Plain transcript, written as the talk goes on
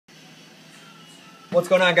What's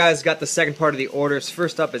going on, guys? Got the second part of the orders.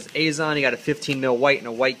 First up is Azon. He got a 15 mil white and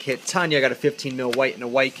a white kit. Tanya got a 15 mil white and a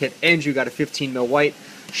white kit. Andrew got a 15 mil white.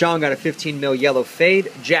 Sean got a 15 mil yellow fade.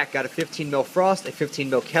 Jack got a 15 mil frost, a 15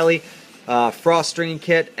 mil Kelly, frost stringing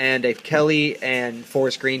kit, and a Kelly and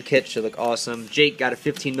forest green kit. Should look awesome. Jake got a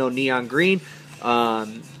 15 mil neon green,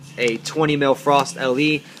 a 20 mil frost LE,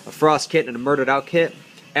 a frost kit, and a murdered out kit.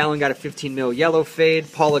 Alan got a 15 mil yellow fade.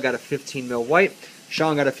 Paula got a 15 mil white.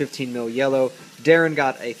 Sean got a 15 mil yellow. Darren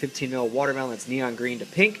got a 15 mil watermelon that's neon green to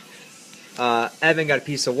pink. Evan got a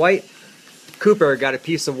piece of white. Cooper got a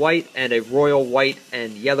piece of white and a royal white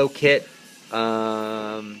and yellow kit.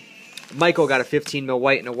 Michael got a 15 mil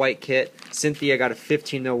white and a white kit. Cynthia got a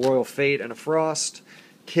 15 mil royal fade and a frost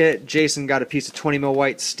kit. Jason got a piece of 20 mil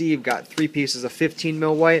white. Steve got 3 pieces of 15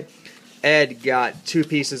 mil white. Ed got 2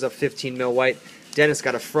 pieces of 15 mil white. Dennis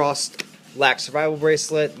got a frost black survival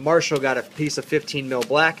bracelet. Marshall got a piece of 15 mil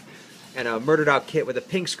black and a murdered out kit with a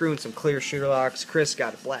pink screw and some clear shooter locks. Chris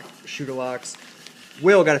got a black shooter locks.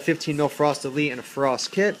 Will got a 15 mil frost elite and a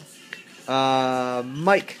frost kit.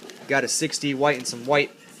 Mike got a 60 white and some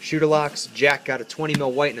white shooter locks. Jack got a 20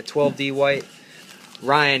 mil white and a 12D white.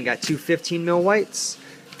 Ryan got 2 15 mil whites.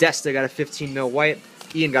 Desta got a 15 mil white.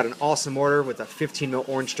 Ian got an awesome order with a 15 mil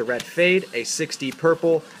orange to red fade, a 6D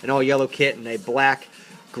purple, an all yellow kit, and a black,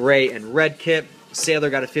 gray, and red kit. Sailor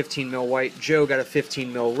got a 15 mil white. Joe got a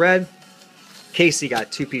 15 mil red. Casey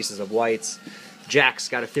got 2 pieces of whites. Jax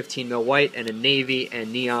got a 15 mil white and a navy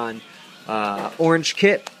and neon orange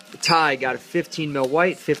kit. Ty got a 15 mil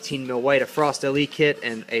white, a frost LE kit,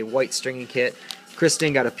 and a white stringing kit.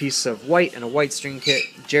 Kristen got a piece of white and a white stringing kit.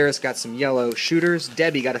 Jairus got some yellow shooters.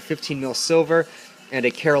 Debbie got a 15 mil silver and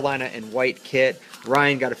a Carolina and white kit.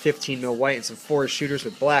 Ryan got a 15 mil white and some forest shooters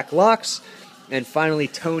with black locks. And finally,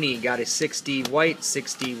 Tony got a 60 white,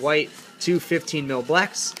 2 15 mil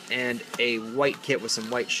blacks, and a white kit with some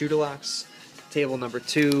white shooter locks. Table number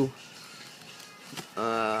 2,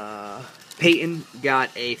 Peyton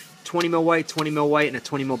got a 20 mil white, and a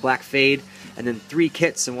 20 mil black fade, and then 3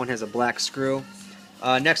 kits, and one has a black screw.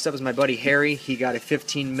 Next up is my buddy Harry. He got a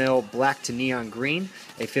 15 mil black to neon green,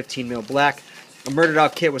 a 15 mil black, a murdered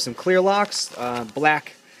out kit with some clear locks,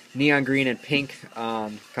 black, neon green, and pink,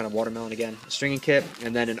 kind of watermelon again, stringing kit,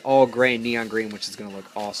 and then an all gray neon green, which is going to look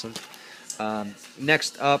awesome.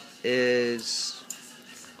 Next up is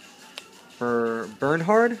for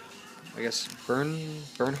Bernhard, I guess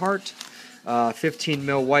Bernhardt, 15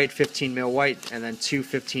 mil white, and then 2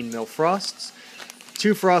 15 mil frosts,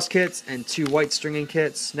 2 frost kits, and 2 white stringing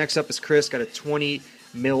kits. Next up is Chris, got a 20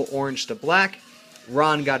 mil orange to black.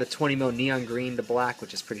 Ron got a 20 mil neon green to black,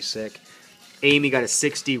 which is pretty sick. Amy got a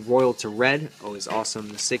 60 royal to red, always awesome,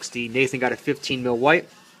 the 60. Nathan got a 15 mil white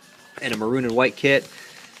and a maroon and white kit.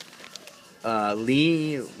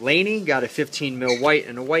 Laney got a 15 mil white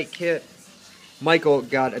and a white kit. Michael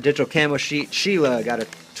got a digital camo sheet. Sheila got a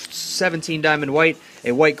 17 diamond white,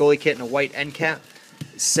 a white goalie kit, and a white end cap.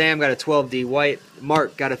 Sam got a 12D white.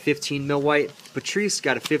 Mark got a 15 mil white. Patrice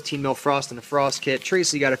got a 15 mil frost and a frost kit.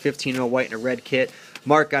 Tracy got a 15 mil white and a red kit.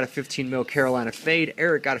 Mark got a 15 mil Carolina fade.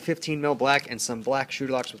 Eric got a 15 mil black and some black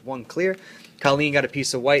shooter locks with 1 clear. Colleen got a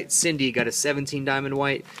piece of white. Cindy got a 17 diamond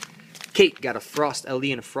white. Kate got a frost LE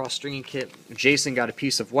and a frost stringing kit. Jason got a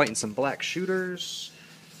piece of white and some black shooters.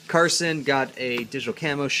 Carson got a digital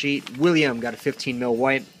camo sheet. William got a 15 mil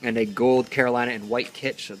white and a gold Carolina and white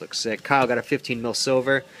kit. Should look sick. Kyle got a 15 mil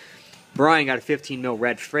silver. Brian got a 15 mil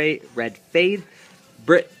red fade.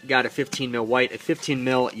 Britt got a 15 mil white, a 15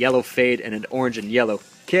 mil yellow fade, and an orange and yellow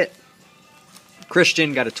kit.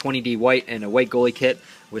 Christian got a 20D white and a white goalie kit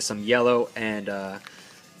with some yellow and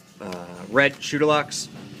red shooter locks.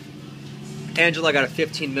 Angela got a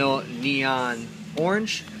 15 mil neon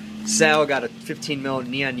orange. Sal got a 15 mil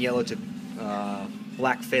neon yellow to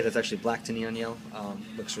black fade. That's actually black to neon yellow.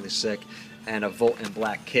 Looks really sick. And a Volt and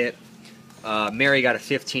black kit. Mary got a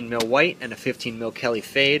 15 mil white and a 15 mil Kelly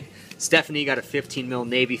fade. Stephanie got a 15 mil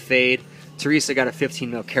navy fade. Teresa got a 15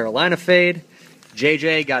 mil Carolina fade.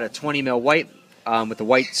 JJ got a 20 mil white with a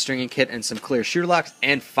white stringing kit and some clear shooter locks.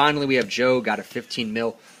 And finally, we have Joe got a 15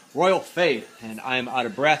 mil royal fade. And I am out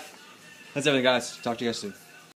of breath. That's everything, guys. Talk to you guys soon.